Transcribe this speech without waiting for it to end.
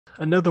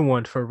Another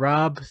one for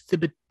Rob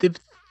Thibodeau.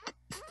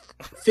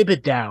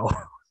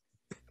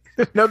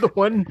 Another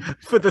one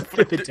for the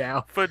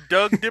Thibodeau. For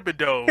Doug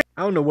Thibodeau.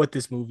 I don't know what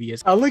this movie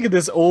is. Look at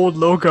this old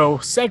logo.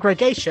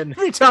 Segregation.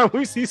 Every time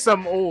we see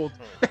some old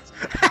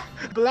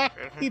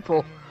black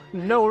people,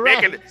 no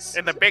rights.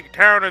 In the big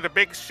town or the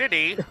big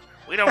city,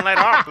 we don't let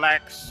our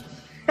blacks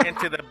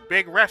into the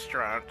big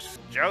restaurants.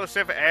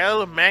 Joseph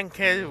L.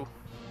 Mankiewicz.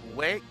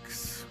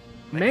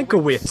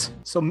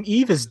 So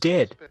Eve is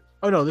dead.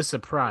 Oh no, this is a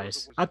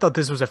prize. I thought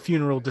this was a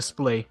funeral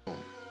display.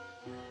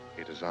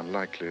 It is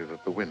unlikely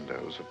that the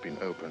windows have been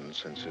opened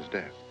since his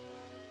death.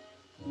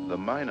 The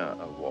minor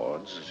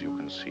awards, as you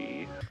can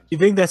see... You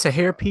think that's a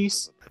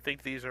hairpiece? I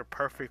think these are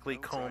perfectly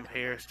combed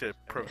hairs to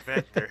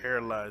prevent their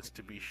hairlines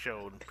to be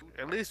shown.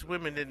 At least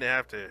women didn't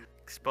have to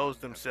expose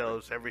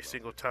themselves every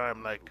single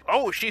time, like,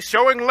 oh, she's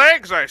showing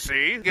legs, I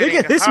see. Look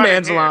at this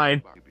man's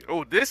line.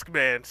 Oh, this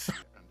man's...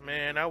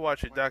 Man, I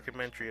watched a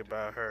documentary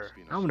about her.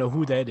 I don't know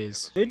who that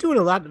is. They're doing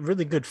a lot of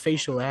really good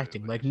facial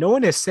acting. Like, no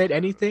one has said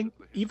anything.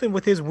 Even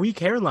with his weak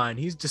hairline,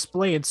 he's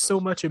displaying so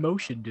much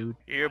emotion, dude.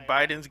 Here,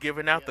 Biden's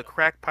giving out the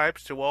crack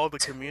pipes to all the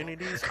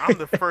communities. I'm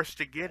the first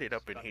to get it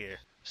up in here.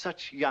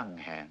 Such young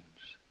hands.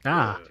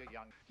 Ah.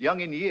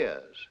 Young in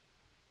years,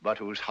 but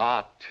whose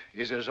heart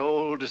is as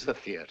old as the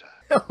theater.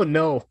 Oh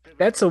no,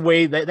 that's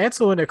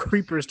when a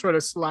creeper is trying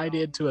to slide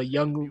into a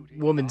young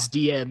woman's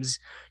DMs.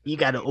 You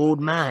got an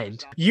old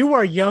mind. You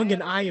are young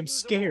and I am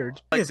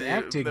scared. Look at his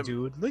acting,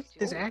 dude. Look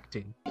at his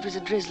acting. It was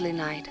a drizzly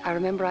night. I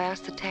remember I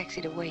asked the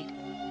taxi to wait.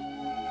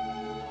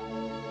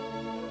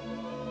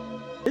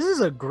 This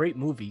is a great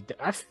movie.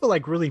 I feel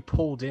like really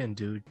pulled in,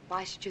 dude.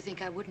 Why should you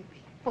think I wouldn't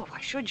be? Well,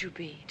 why should you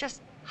be?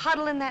 Just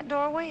huddle in that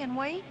doorway and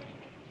wait?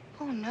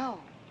 Oh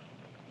no,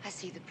 I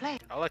see the play.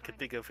 All I could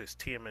think of is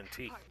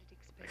TMNT.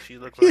 She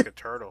looked like a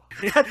turtle.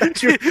 I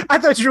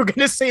thought you were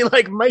gonna say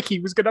like Mikey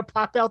was gonna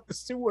pop out the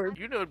sewer.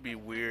 You know it'd be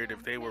weird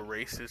if they were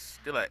racist.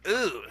 They're like,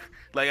 ugh.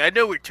 Like, I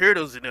know we're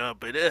turtles and all,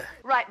 but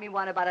Write me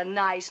one about a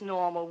nice,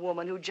 normal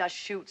woman who just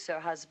shoots her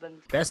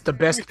husband. That's the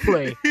best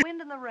play. Wind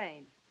and the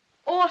rain.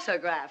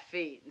 Autograph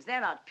fiends. They're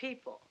not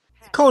people.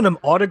 Calling them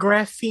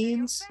autograph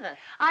fiends?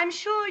 I'm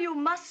sure you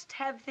must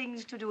have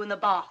things to do in the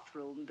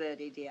bathroom,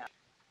 Birdie dear.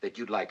 That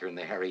you'd like her in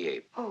the Harry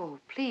Ape. Oh,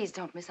 please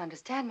don't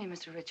misunderstand me,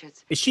 Mr.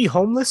 Richards. Is she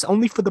homeless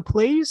only for the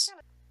plays?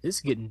 This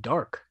is getting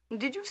dark.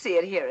 Did you see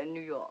it here in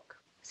New York?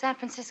 San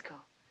Francisco.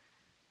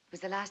 It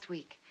was the last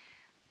week.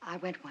 I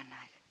went one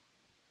night.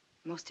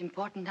 Most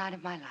important night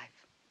of my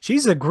life.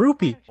 She's a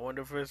groupie. I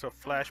wonder if there's a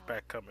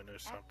flashback coming or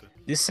something.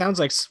 This sounds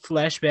like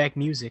flashback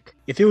music.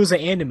 If it was an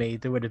anime,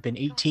 there would have been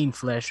 18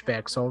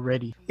 flashbacks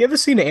already. You ever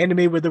seen an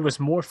anime where there was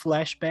more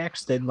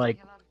flashbacks than, like,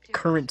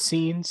 current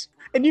scenes?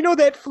 And you know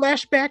that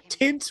flashback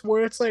tints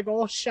where it's, like,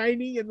 all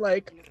shiny and,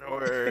 like,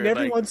 and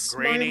everyone's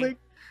like, smiling?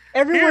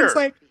 Everyone's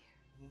like...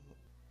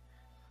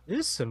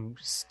 There's some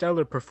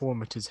stellar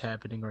performances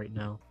happening right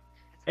now.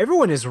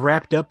 Everyone is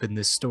wrapped up in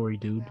this story,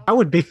 dude. I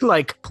would be,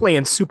 like,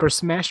 playing Super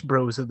Smash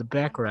Bros. In the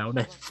background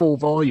at full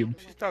volume.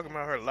 She's talking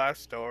about her life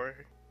story.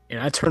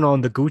 And I turn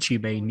on the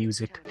Gucci Mane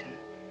music.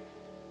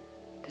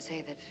 To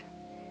say that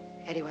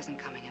Eddie wasn't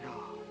coming at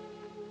all.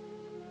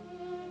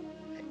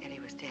 That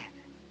Eddie was dead.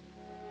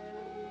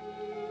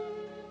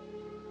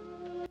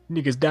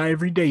 Niggas die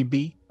every day,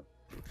 B.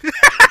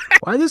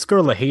 Why is this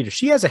girl a hater?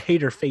 She has a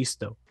hater face,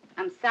 though.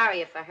 I'm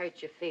sorry if I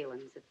hurt your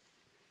feelings. It's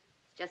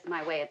just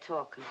my way of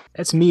talking.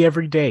 That's me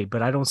every day,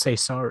 but I don't say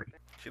sorry.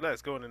 She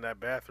likes going in that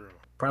bathroom.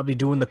 Probably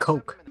doing the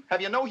coke.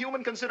 Have you no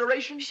human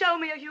consideration? Show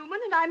me a human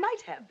and I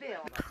might have.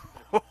 Bill.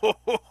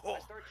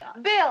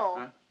 Bill,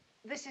 huh?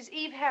 This is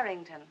Eve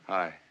Harrington.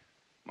 Hi.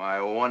 My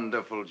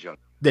wonderful junk.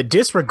 The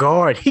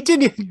disregard. He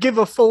didn't even give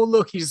a full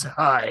look. He's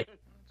hi.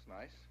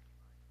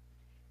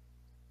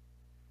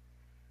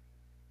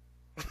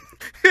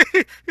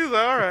 He's like,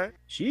 all right.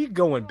 She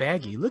going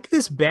baggy. Look at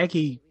this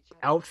baggy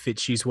outfit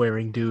she's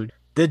wearing, dude.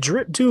 The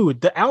drip,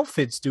 dude. The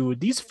outfits, dude.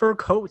 These fur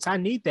coats. I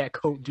need that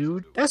coat,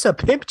 dude. That's a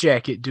pimp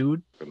jacket,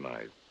 dude. Good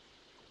night.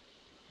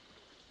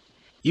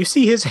 You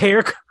see his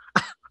hair?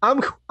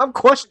 I'm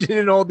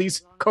questioning all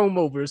these comb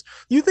overs.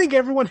 You think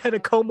everyone had a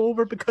comb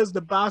over because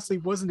the Bosley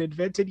wasn't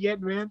invented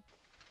yet, man?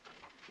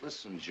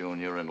 Listen,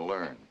 Junior, and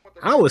learn.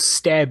 I will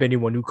stab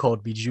anyone who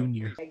called me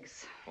Junior.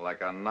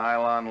 Like a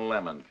nylon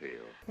lemon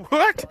peel.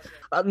 What?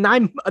 A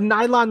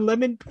nylon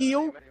lemon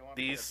peel?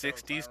 These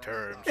 60s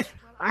terms.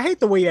 I hate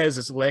the way he has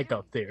his leg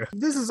up there.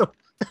 This is a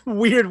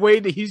weird way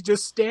that he's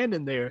just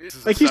standing there.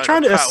 Like he's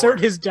trying to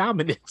assert his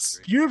dominance.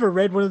 You ever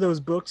read one of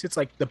those books? It's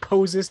like the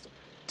poses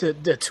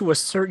to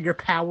assert your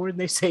power, and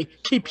they say,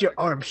 keep your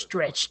arms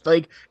stretched.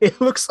 Like, it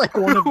looks like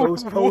one of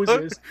those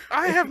poses.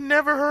 I have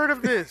never heard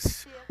of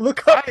this.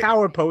 Look up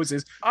power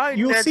poses.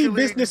 You'll see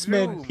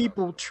businessmen,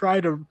 people try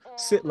to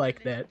sit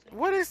like that.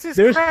 What is this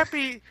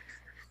crappy...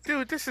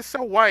 Dude, this is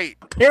so white.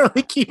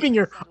 Apparently keeping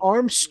your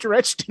arms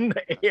stretched in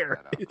the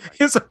air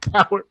is a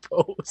power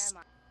pose.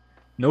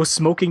 No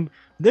smoking.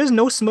 There's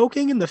no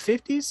smoking in the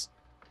 50s?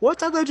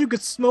 What? I thought you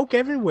could smoke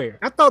everywhere.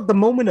 I thought the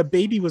moment a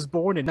baby was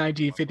born in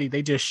 1950,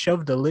 they just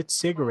shoved a lit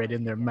cigarette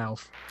in their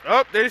mouth.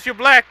 Oh, there's your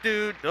black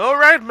dude. All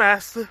right,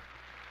 master.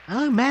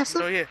 Oh,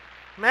 Massa? Oh, yeah.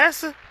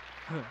 Massa?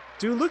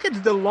 Dude, look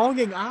at the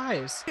longing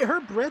eyes. Her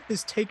breath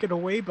is taken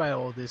away by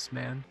all this,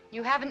 man.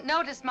 You haven't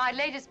noticed my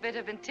latest bit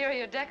of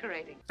interior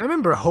decorating. I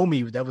remember a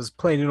homie that was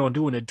planning on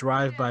doing a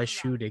drive-by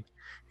shooting.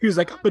 He was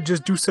like, I'm gonna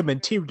just do some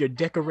interior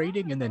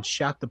decorating and then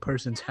shot the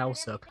person's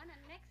house up.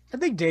 I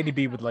think Danny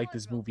B would like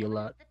this movie a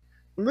lot.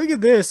 Look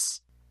at this.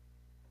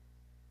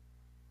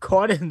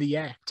 Caught in the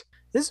act.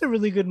 This is a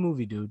really good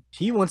movie, dude.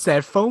 He wants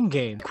that phone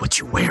game. What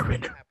you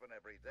wearing?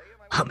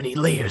 How many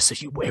layers are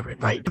you wearing,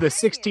 right? The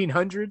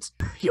 1600s?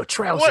 Your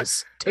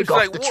trousers. Take It's off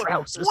like, the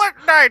trousers. What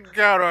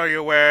nightgown are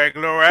you wearing,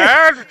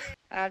 Lorraine?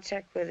 I'll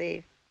check with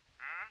Eve.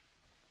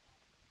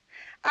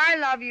 I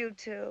love you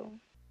too.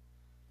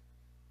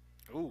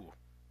 Ooh.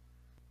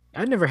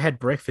 I never had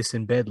breakfast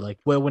in bed like,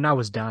 well, when I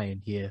was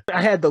dying, yeah.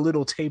 I had the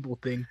little table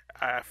thing.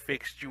 I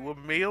fixed you a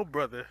meal,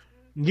 brother.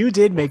 You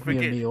did make me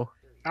a meal.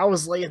 I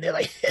was laying there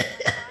like...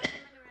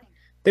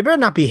 They better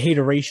not be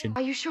hateration.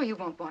 Are you sure you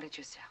won't want it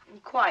yourself? I'm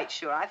quite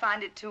sure. I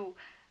find it too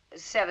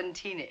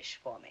 17-ish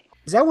for me.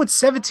 Is that what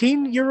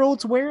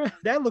 17-year-olds wear?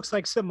 That looks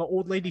like something an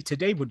old lady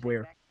today would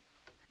wear.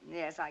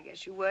 Yes, I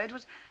guess you were. It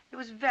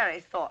was very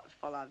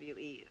thoughtful of you,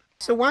 Eve.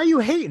 So why are you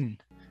hating?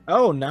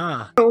 Oh,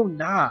 nah. Oh,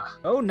 nah.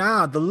 Oh,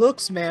 nah. The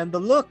looks, man. The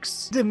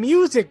looks. The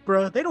music,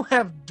 bro. They don't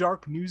have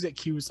dark music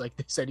cues like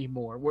this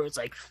anymore, where it's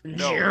like,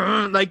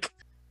 No. like,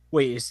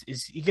 wait,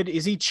 is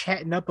he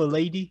chatting up a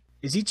lady?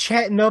 Is he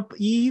chatting up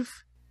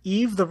Eve?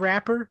 Eve, the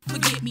rapper?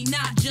 Forget me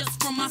not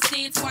just from my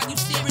stance while you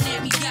staring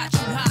at me, got you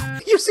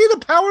hot. You see the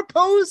power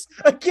pose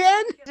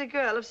again? A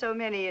girl of so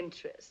many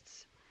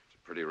interests. It's a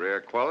pretty rare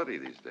quality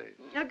these days.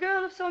 A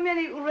girl of so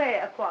many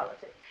rare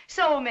qualities.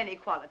 So many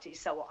qualities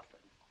so often.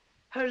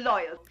 Her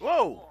loyalty.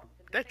 Whoa.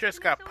 That dress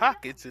got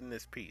pockets in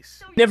this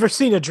piece. Never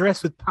seen a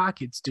dress with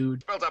pockets,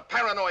 dude. Spells a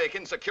paranoid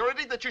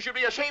insecurity that you should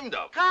be ashamed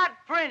of. God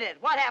print it.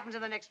 What happens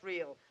in the next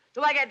reel?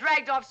 Do I get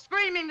dragged off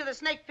screaming to the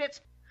snake pits?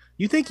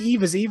 You think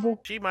Eve is evil?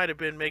 She might have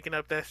been making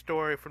up that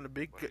story from the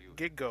big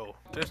get-go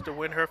just to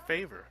win her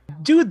favor.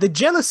 Dude, the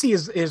jealousy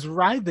is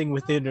writhing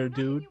within her,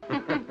 dude.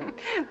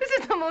 This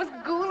is the most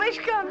ghoulish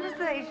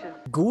conversation.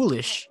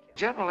 Ghoulish?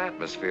 General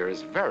atmosphere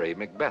is very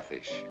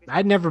Macbethish.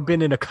 I'd never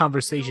been in a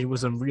conversation with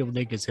some real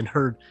niggas and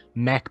heard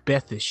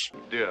Macbethish.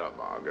 Dear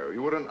Margot,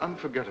 you were an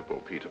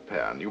unforgettable Peter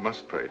Pan. You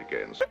must pray it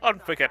again.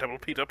 Unforgettable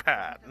Peter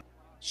Pan.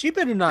 She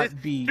better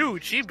not be...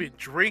 Dude, she been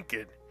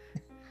drinking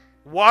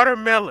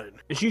watermelon.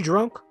 Is she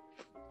drunk?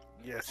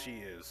 Yes, she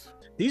is.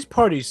 These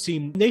parties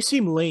seem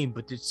lame,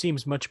 but it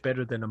seems much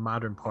better than a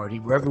modern party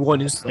where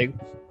everyone is like...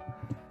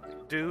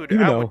 Dude, You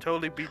know. I would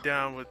totally be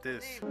down with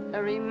this.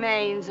 The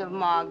remains of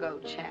Margot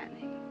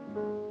Channing.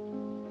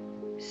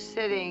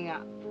 Sitting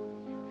up.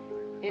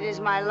 It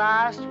is my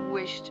last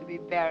wish to be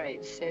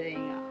buried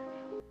sitting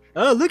up.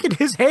 Oh, look at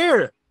his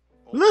hair!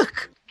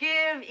 Look!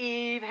 Give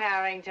Eve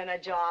Harrington a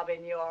job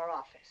in your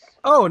office.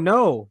 Oh,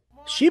 no.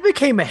 She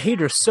became a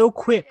hater so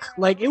quick.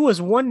 Like, it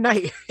was one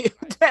night.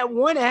 That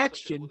one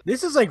action.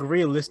 This is like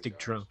realistic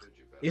drunk.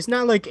 It's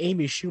not like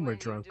Amy Schumer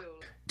drunk.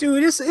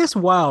 Dude, it's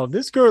wild.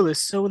 This girl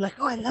is so like,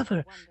 oh, I love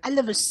her. I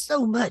love her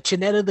so much.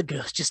 And that other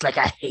girl's just like,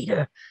 I hate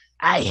her.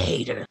 I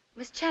hate her.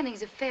 Miss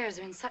Channing's affairs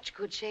are in such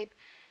good shape.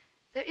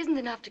 There isn't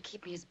enough to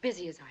keep me as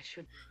busy as I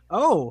should.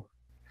 Oh,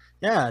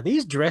 yeah,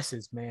 these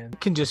dresses, man. You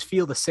can just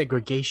feel the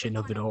segregation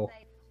of it all.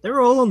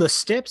 They're all on the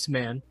steps,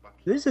 man.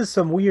 This is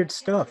some weird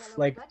stuff.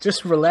 Like,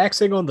 just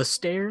relaxing on the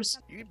stairs.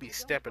 You'd be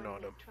stepping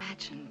on them.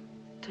 Imagine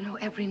to know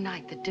every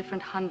night that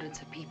different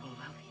hundreds of people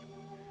love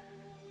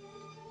you.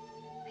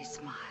 They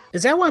smile.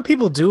 Is that why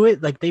people do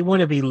it? Like, they want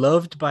to be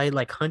loved by,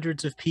 like,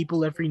 hundreds of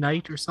people every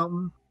night or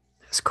something?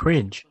 That's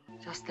cringe.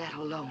 Just that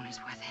alone is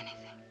worth anything.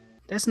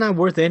 That's not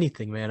worth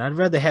anything, man. I'd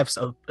rather have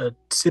a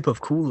sip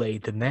of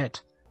Kool-Aid than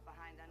that.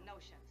 Behind the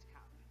notions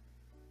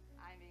counter.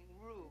 I'm being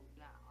rude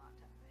now,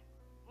 aren't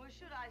I? Or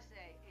should I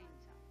say ain't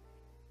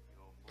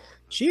I?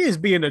 She is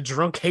being a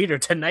drunk hater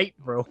tonight,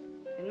 bro.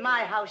 In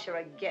my house, you're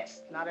a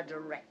guest, not a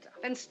director.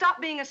 And stop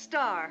being a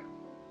star.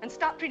 And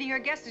stop treating your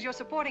guests as your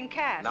supporting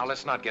cast. Now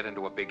let's not get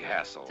into a big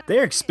hassle.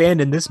 They're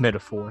expanding this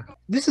metaphor.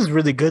 This is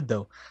really good,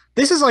 though.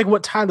 This is like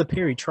what Tyler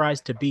Perry tries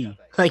to be.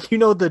 Like, you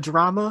know, the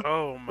drama.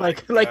 Oh my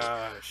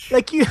gosh.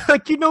 Like you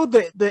know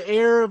the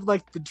air of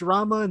like the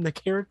drama and the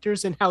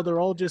characters and how they're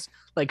all just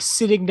like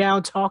sitting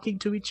down talking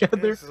to each other.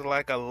 This is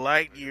like a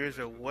light years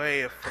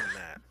away from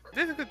that.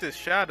 Look at this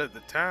shot of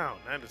the town.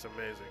 That is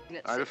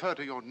amazing. I refer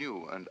to your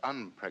new and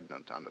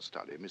unpregnant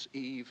understudy, Miss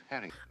Eve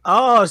Harrington.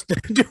 Oh,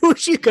 dude,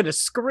 she's gonna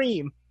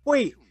scream.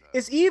 Wait,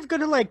 is Eve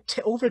gonna like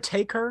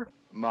overtake her?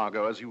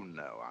 Margot, as you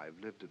know, I've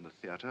lived in the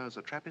theater as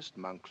a Trappist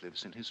monk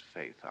lives in his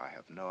faith. I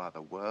have no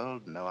other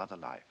world, no other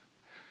life.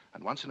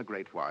 And once in a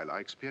great while, I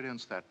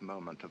experience that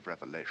moment of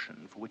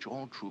revelation for which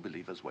all true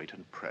believers wait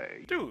and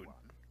pray. Dude.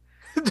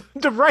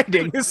 The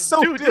writing is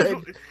so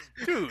good.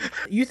 Dude.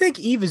 You think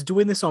Eve is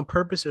doing this on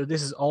purpose or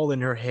this is all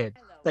in her head?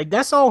 Like,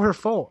 that's all her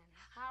fault.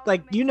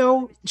 Like, you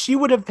know, she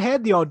would have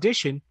had the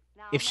audition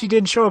if she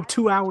didn't show up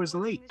 2 hours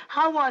late.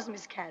 How was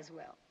Miss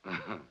Caswell?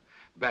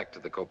 Back to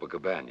the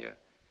Copacabana.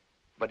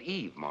 But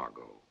Eve,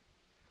 Margot,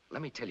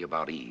 let me tell you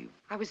about Eve.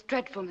 I was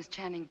dreadful, Miss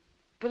Channing.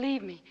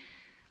 Believe me,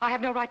 I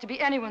have no right to be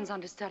anyone's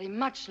understudy,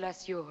 much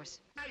less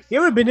yours. You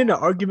ever been in an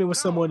argument with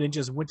someone and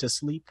just went to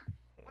sleep?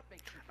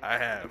 I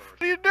have.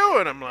 What are you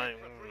doing? I'm like...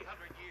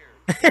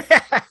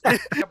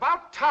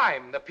 About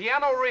time the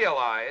piano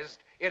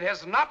realized it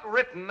has not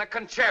written a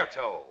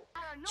concerto.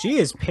 She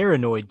is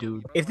paranoid,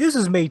 dude. If this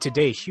was made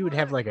today, she would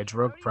have like a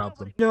drug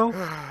problem. No?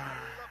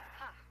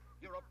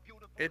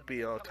 It'd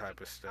be all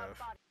type of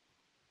stuff.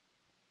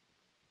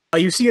 Oh,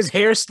 you see his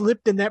hair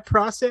slipped in that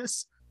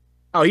process?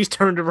 Oh, he's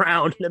turned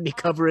around. Let me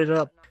cover it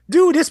up.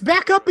 Dude, it's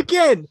back up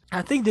again!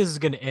 I think this is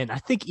gonna end. I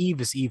think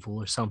Eve is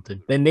evil or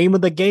something. The name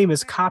of the game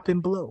is Cop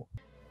and Blow.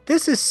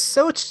 This is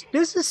such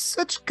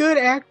good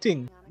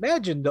acting.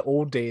 Imagine the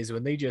old days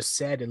when they just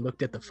sat and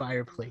looked at the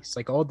fireplace.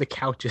 Like all the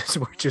couches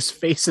were just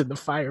facing the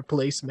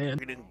fireplace, man.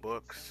 Reading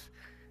books,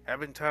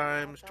 having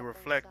times to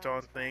reflect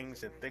on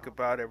things and think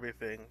about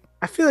everything.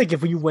 I feel like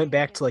if we went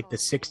back to like the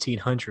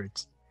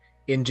 1600s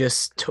and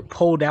just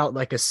pulled out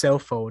like a cell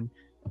phone,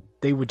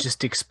 they would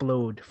just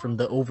explode from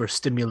the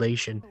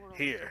overstimulation.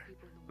 Here,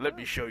 let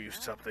me show you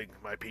something,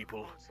 my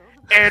people.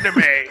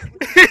 Anime!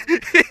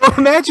 Well,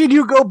 imagine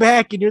you go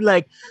back and you're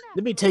like,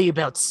 let me tell you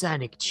about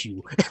Sonic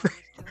Chew.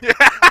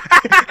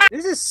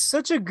 This is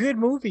such a good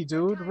movie,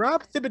 dude.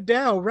 Rob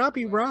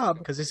Thibodeau, Rob,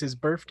 because it's his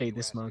birthday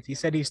this month. He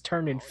said he's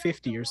turning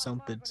 50 or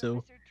something,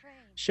 so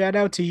shout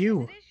out to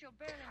you.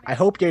 I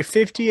hope you're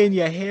 50 and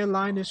your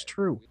hairline is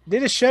true.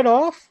 Did it shut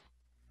off?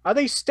 Are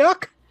they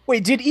stuck?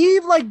 Wait, did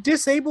Eve like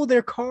disable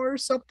their car or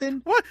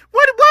something? What?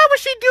 Why would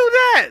she do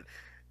that?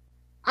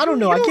 I don't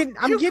know. I'm getting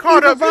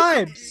the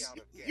vibes.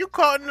 You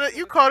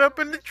caught up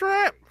in the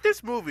trap.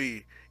 This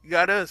movie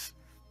got us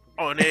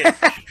on edge.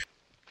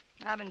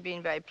 I haven't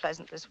been very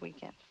pleasant this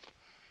weekend.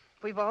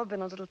 We've all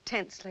been a little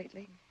tense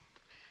lately.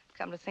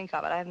 Come to think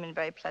of it, I haven't been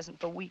very pleasant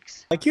for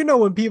weeks. Like, you know,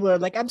 when people are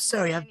like, I'm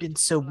sorry I've been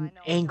so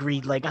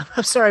angry. Like,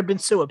 I'm sorry I've been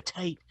so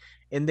uptight.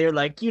 And they're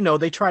like, you know,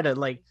 they try to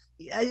like,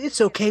 it's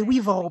okay.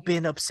 We've all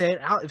been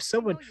upset. If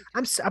someone,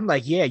 I'm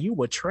like, yeah, you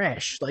were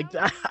trash. Like,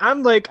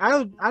 I'm like,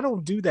 I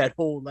don't do that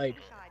whole like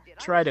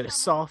try to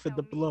soften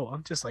the blow.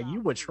 I'm just like,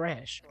 you were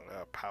trash.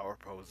 Power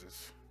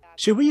poses.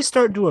 Should we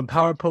start doing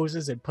power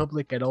poses in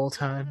public at all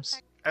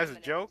times? As a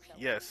joke,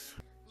 yes.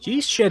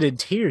 She's shedding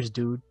tears,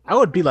 dude. I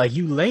would be like,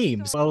 you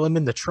lames, while I'm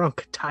in the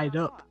trunk tied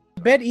up.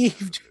 Bet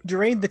Eve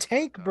drained the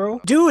tank,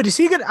 bro. Dude, is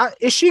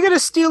she gonna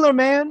steal her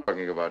man?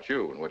 Talking about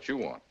you and what you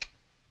want.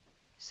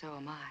 So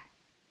am I.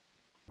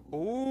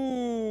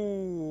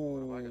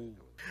 Ooh.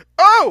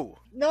 Oh!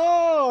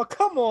 No,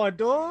 come on,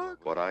 dog.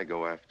 What I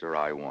go after,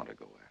 I want to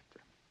go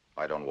after.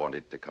 I don't want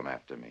it to come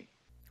after me.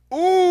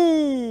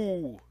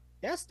 Ooh!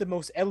 That's the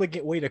most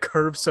elegant way to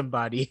curve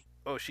somebody.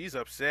 Oh, she's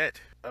upset.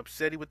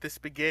 Upsetty with the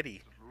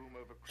spaghetti.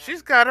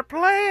 She's got a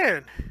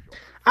plan.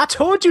 I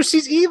told you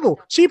she's evil.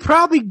 She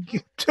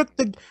probably took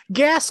the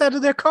gas out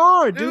of their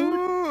car, dude.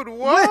 Dude, whoa!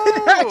 What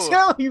did I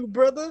tell you,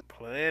 brother?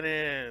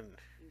 Planning.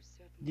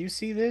 You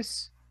see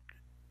this?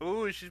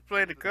 Ooh, she's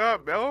playing the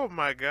cop. Oh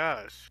my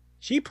gosh.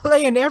 She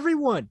playing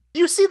everyone.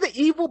 You see the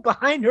evil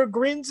behind her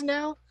grins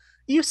now?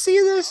 You see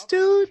this,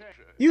 dude?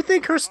 You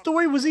think her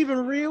story was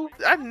even real?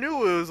 I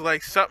knew it was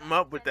like something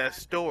up with that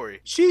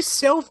story. She's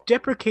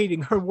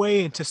self-deprecating her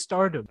way into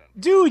stardom.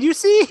 Dude, you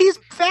see? He's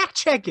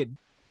fact-checking.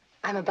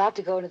 I'm about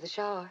to go into the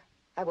shower.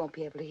 I won't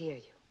be able to hear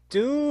you.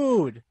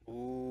 Dude.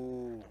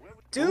 Ooh.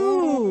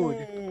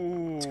 Dude.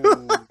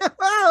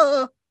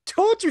 Ooh.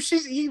 Told you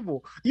she's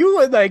evil. You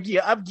were like,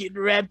 yeah, I'm getting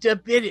wrapped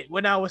up in it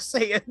when I was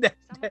saying that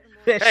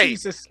hey,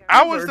 she's a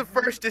I was the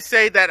first to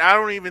say that I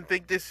don't even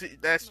think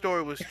that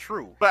story was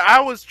true. But I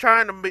was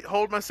trying to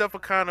hold myself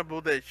accountable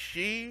that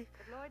she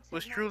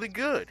was truly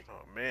good.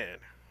 Oh, man.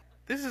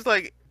 This is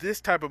like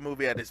this type of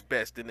movie at its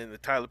best, and then the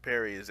Tyler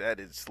Perry is at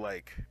its,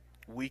 like,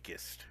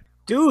 weakest.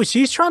 Dude,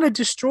 she's trying to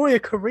destroy a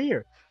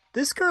career.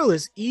 This girl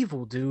is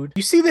evil, dude.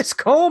 You see this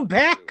comb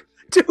back?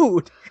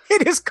 Dude,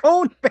 it is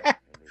combed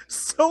back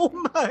so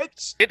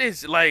much. It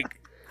is like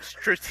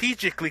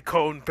strategically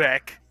combed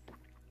back.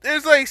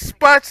 There's like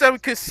spots I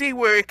could see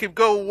where it could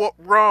go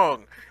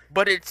wrong,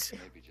 but it's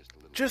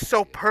just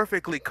so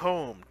perfectly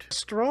combed.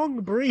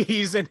 Strong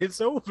breeze and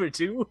it's over,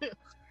 dude.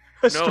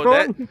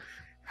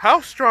 How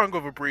strong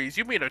of a breeze?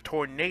 You mean a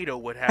tornado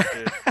would have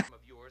to?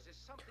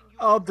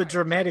 Oh, the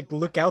dramatic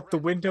look out the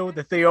window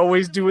that they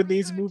always do in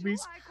these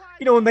movies.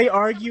 You know, when they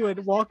argue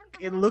and walk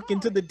and look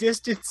into the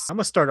distance. I'm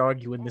gonna start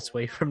arguing this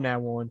way from now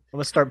on. I'm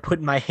gonna start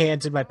putting my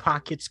hands in my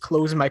pockets,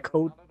 closing my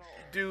coat.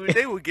 Dude,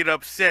 they would get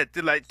upset.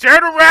 They're like,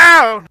 turn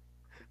around!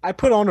 I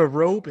put on a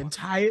robe and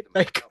tie it.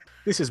 Like,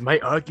 this is my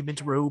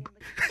argument robe.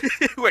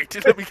 Wait,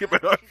 let me get my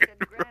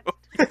argument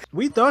robe.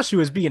 We thought she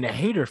was being a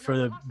hater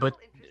but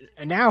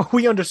now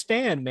we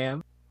understand,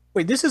 man.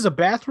 Wait, this is a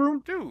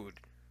bathroom? Dude,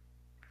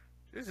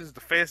 this is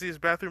the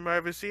fanciest bathroom I've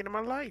ever seen in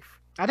my life.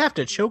 I'd have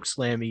to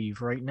chokeslam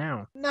Eve right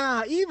now.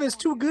 Nah, Eve is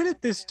too good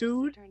at this,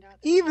 dude.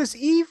 Eve is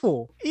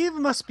evil. Eve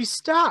must be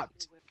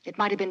stopped. It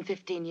might have been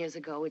 15 years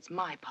ago. It's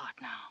my part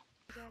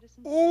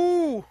now.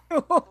 Ooh.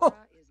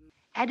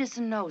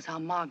 Edison knows how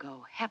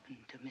Margot happened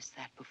to miss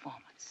that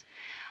performance.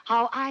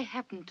 How I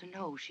happened to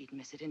know she'd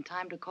miss it in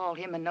time to call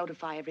him and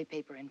notify every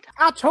paper in town.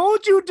 I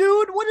told you,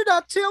 dude. What did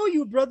I tell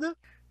you, brother?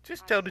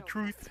 Just tell the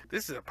truth.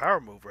 This is a power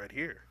move right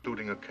here.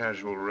 Including a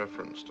casual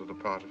reference to the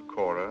part of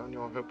Cora and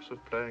your hopes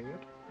of playing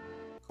it.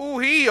 Ooh,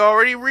 he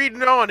already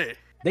reading on it.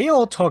 They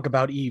all talk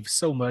about Eve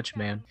so much,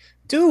 man.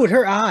 Dude,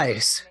 her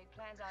eyes.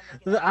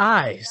 The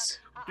eyes.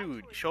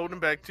 Dude, holding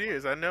back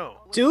tears, I know.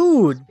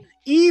 Dude,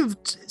 Eve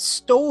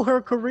stole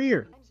her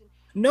career.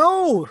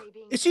 No.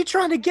 Is she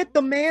trying to get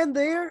the man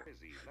there?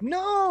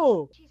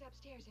 No.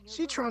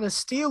 She trying to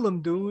steal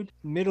him, dude.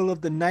 Middle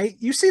of the night.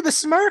 You see the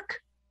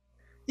smirk?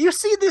 You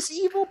see this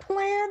evil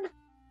plan?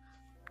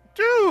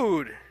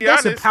 Dude.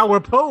 That's a power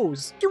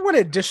pose. You want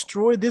to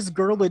destroy this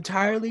girl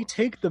entirely?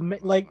 Take the...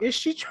 Like, is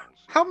she...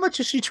 How much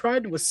is she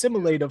trying to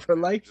assimilate of her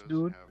life,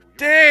 dude?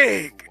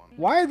 Dang.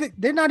 Why are they...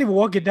 They're not even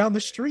walking down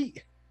the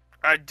street.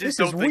 I just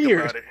don't think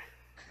about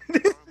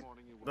it.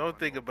 Don't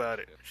think about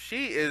it.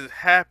 She is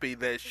happy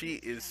that she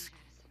is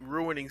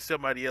ruining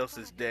somebody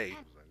else's day.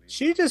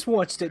 She just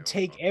wants to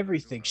take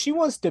everything. She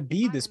wants to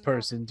be this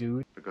person,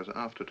 dude. Because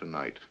after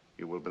tonight,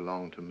 you will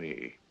belong to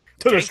me.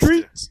 To the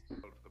streets?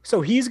 So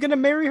he's gonna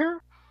marry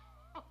her?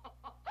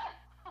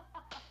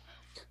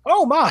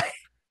 Oh my!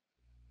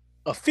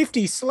 A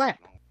 50 slap.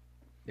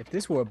 If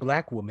this were a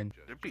black woman.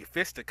 There'd be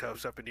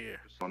fisticuffs up in here.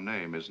 Your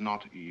name is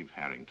not Eve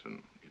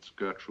Harrington. It's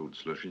Gertrude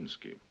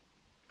Slozinski.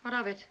 What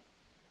of it?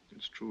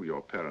 It's true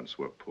your parents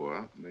were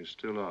poor. They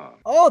still are.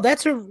 Oh,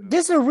 this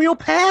is a real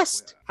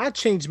past. I'd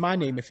change my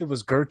name if it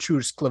was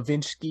Gertrude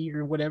Sklavinsky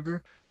or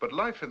whatever. But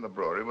life in the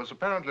brewery was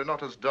apparently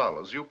not as dull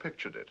as you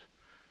pictured it.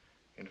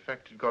 In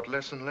fact, it got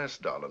less and less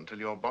dull until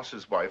your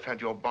boss's wife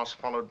had your boss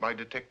followed by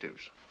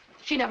detectives.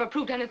 She never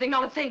proved anything,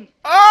 not a thing.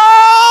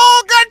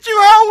 Oh, got you,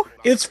 ho!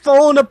 It's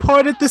falling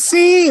apart at the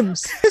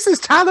seams. This is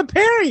Tyler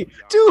Perry.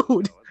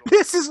 Dude,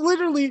 this is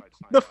literally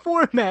the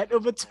format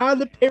of a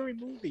Tyler Perry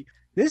movie.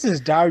 This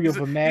is Diary of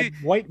a Mad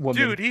White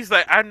Woman. Dude, he's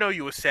like, I know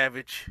you a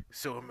savage,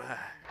 so am I.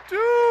 Dude!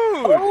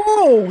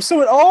 Oh,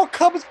 so it all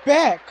comes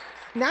back.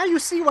 Now you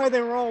see why they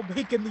were all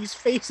making these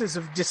faces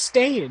of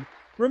disdain.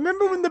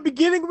 Remember in the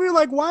beginning, we were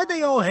like, why are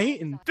they all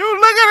hating? Dude,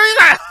 look at her. He's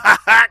like,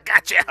 ha,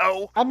 gotcha,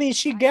 ho. I mean,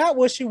 she got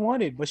what she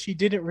wanted, but she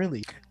didn't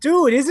really.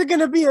 Dude, is it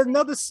going to be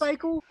another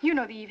cycle? You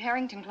know the Eve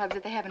Harrington clubs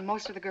that they have in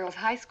most of the girls'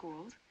 high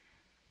schools.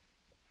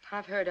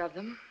 I've heard of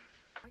them.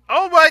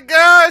 Oh my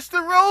gosh,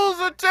 the roles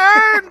are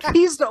turned.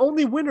 He's the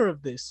only winner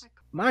of this.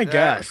 My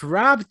gosh,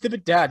 Rob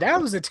Thibodeau,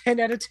 that was a 10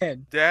 out of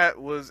 10. That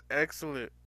was excellent.